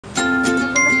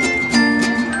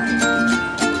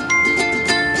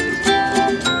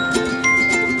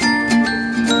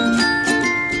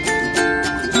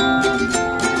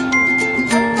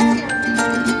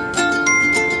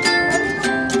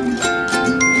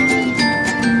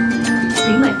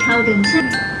等车，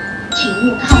请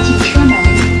勿靠近车门。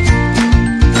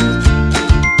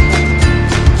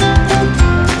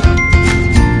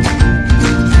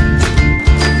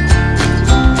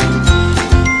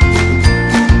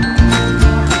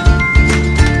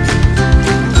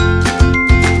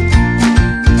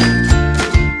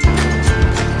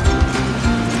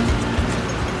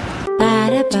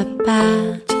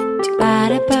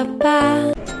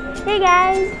Hey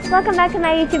guys! Welcome back to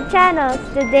my YouTube channel.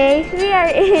 Today we are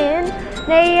in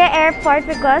Naiya Airport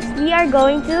because we are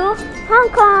going to Hong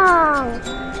Kong.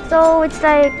 So it's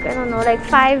like, I don't know, like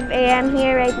 5 a.m.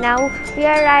 here right now. We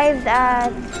arrived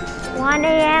at 1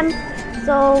 a.m.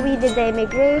 So we did the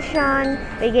immigration.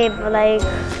 We gave like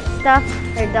stuff,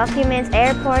 our documents,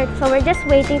 airport. So we're just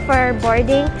waiting for our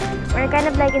boarding. We're kind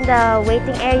of like in the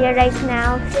waiting area right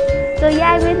now. So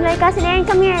yeah, I'm with my cousin Erin.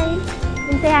 Come here, Erin.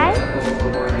 And say hi.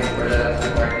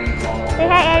 Say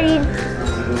hi, Erin.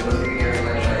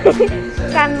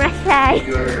 Camera shy.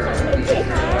 Say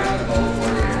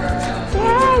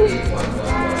hi.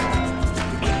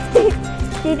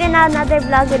 She's in another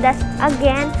vlog with us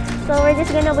again. So we're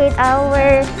just gonna wait.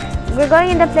 We're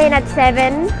going in the plane at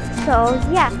 7. So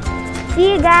yeah,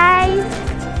 see you guys.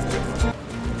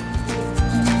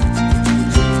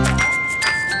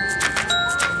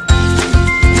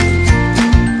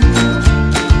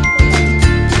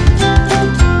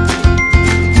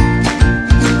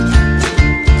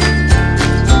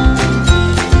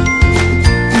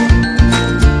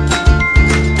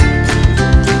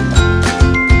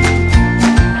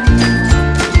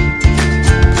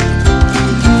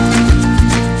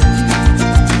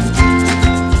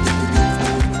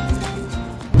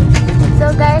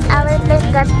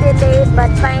 Got delayed, but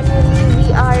finally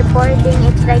we are boarding.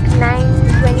 It's like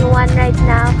 9:21 right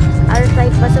now. Our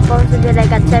flight was supposed to be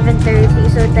like at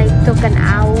 7:30, so it like took an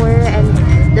hour, and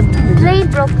the plane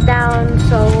broke down,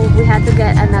 so we had to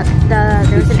get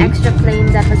there was an extra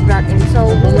plane that was brought in,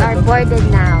 so we are boarded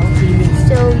now.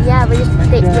 So yeah, we're just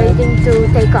waiting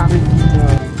to take off. We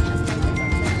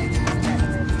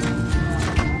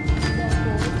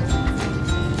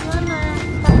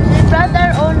brought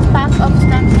our own pack of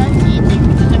snacks and eating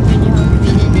because I'm really hungry.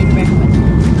 We didn't eat breakfast.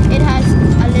 It has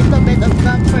a little bit of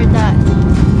gum for the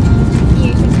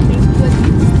ears and things, good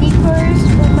sneakers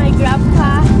for my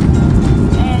grandpa,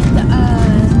 and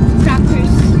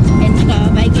crackers and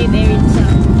stuff. I gave Erin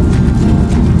some.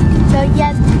 So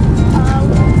yeah,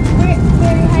 we're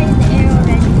very high in the air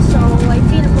already, so I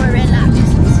feel more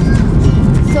relaxed.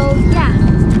 So yeah.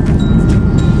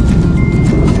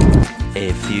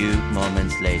 A few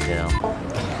moments later.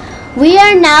 We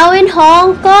are now in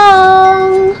Hong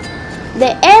Kong.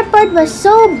 The airport was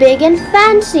so big and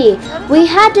fancy. We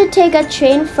had to take a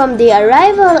train from the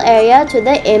arrival area to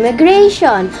the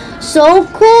immigration. So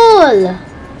cool!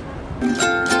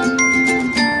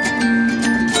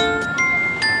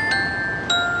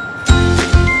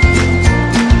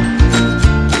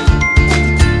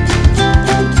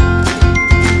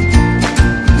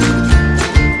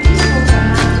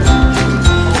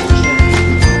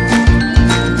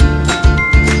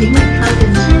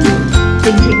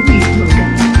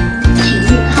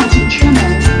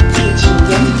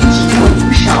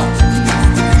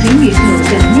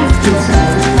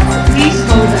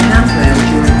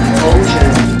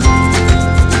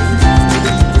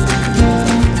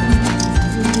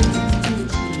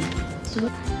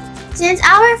 Since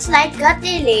our flight got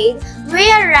delayed, we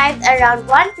arrived around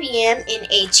 1 p.m. in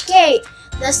HK.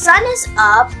 The sun is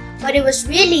up, but it was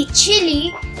really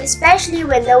chilly, especially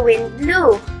when the wind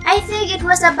blew. I think it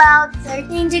was about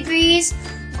 13 degrees.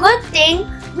 Good thing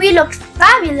we looked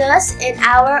fabulous in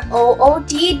our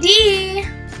OOTD.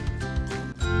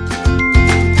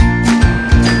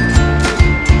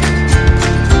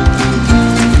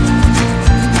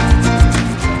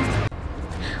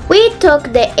 We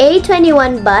took the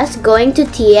A21 bus going to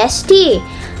TST.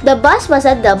 The bus was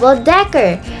a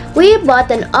double-decker. We bought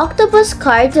an octopus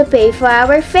card to pay for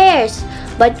our fares,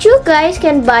 but you guys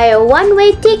can buy a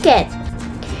one-way ticket.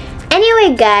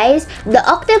 Anyway guys, the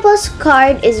octopus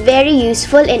card is very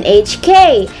useful in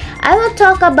HK. I will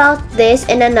talk about this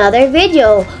in another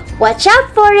video. Watch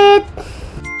out for it!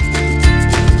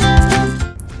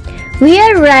 We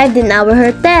arrived in our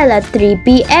hotel at 3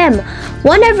 p.m.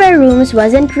 One of our rooms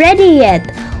wasn't ready yet.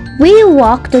 We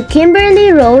walked to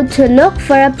Kimberley Road to look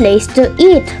for a place to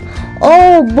eat.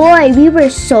 Oh boy, we were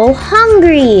so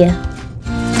hungry!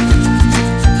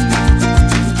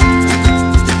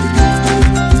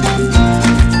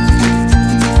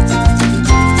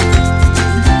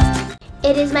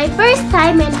 It is my first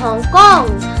time in Hong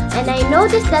Kong, and I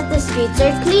noticed that the streets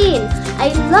are clean. I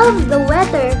love the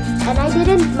weather and I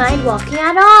didn't mind walking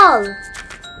at all.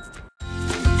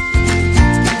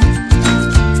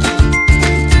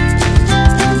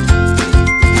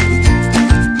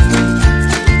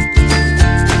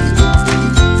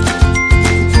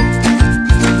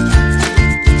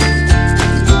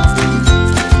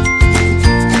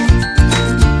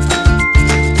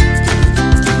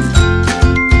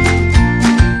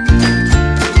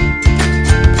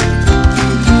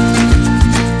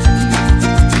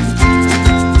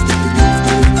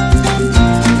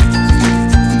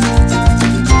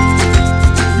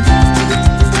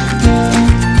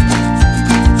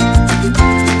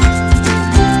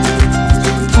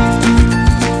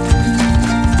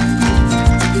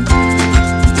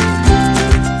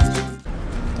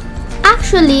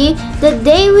 Actually, the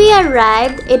day we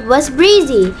arrived, it was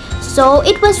breezy, so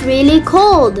it was really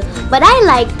cold, but I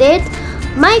liked it.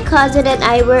 My cousin and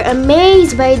I were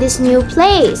amazed by this new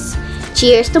place.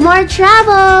 Cheers to more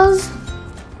travels!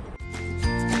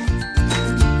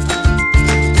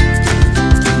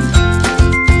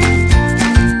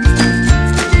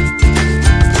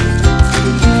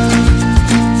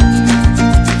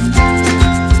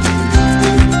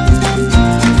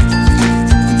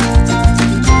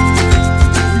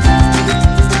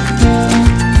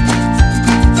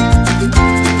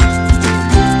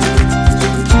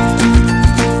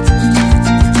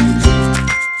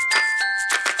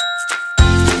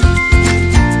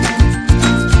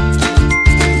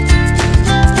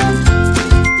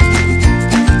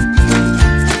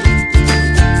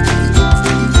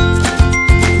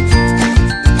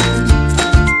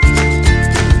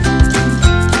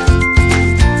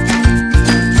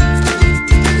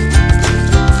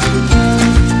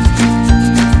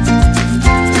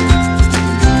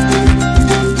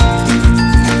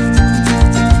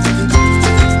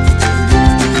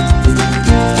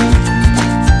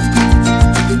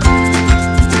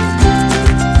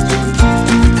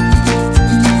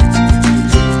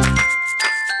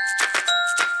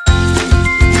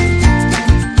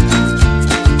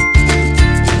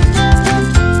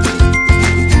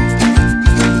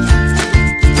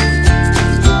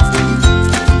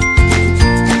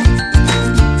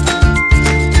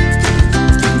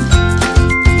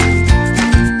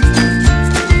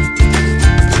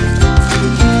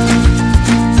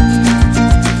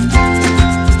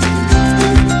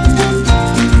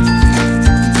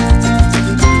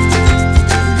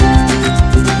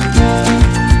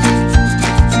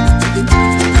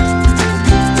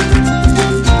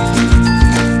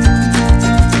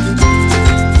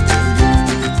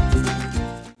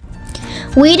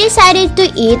 We decided to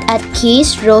eat at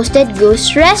Key's Roasted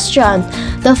Goose restaurant.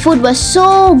 The food was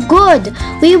so good.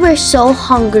 We were so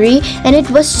hungry and it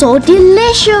was so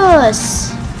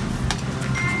delicious.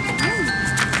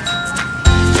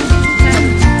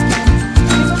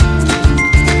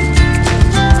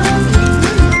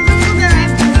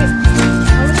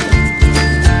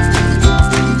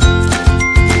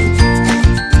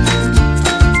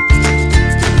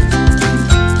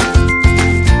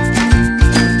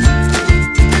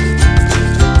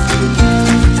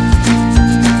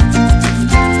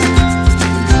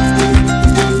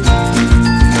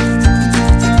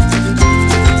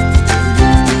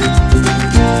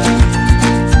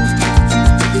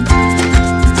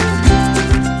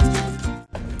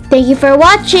 Thank you for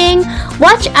watching.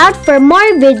 Watch out for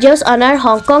more videos on our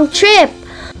Hong Kong trip.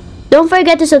 Don't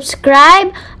forget to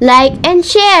subscribe, like, and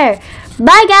share.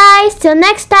 Bye guys, till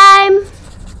next time.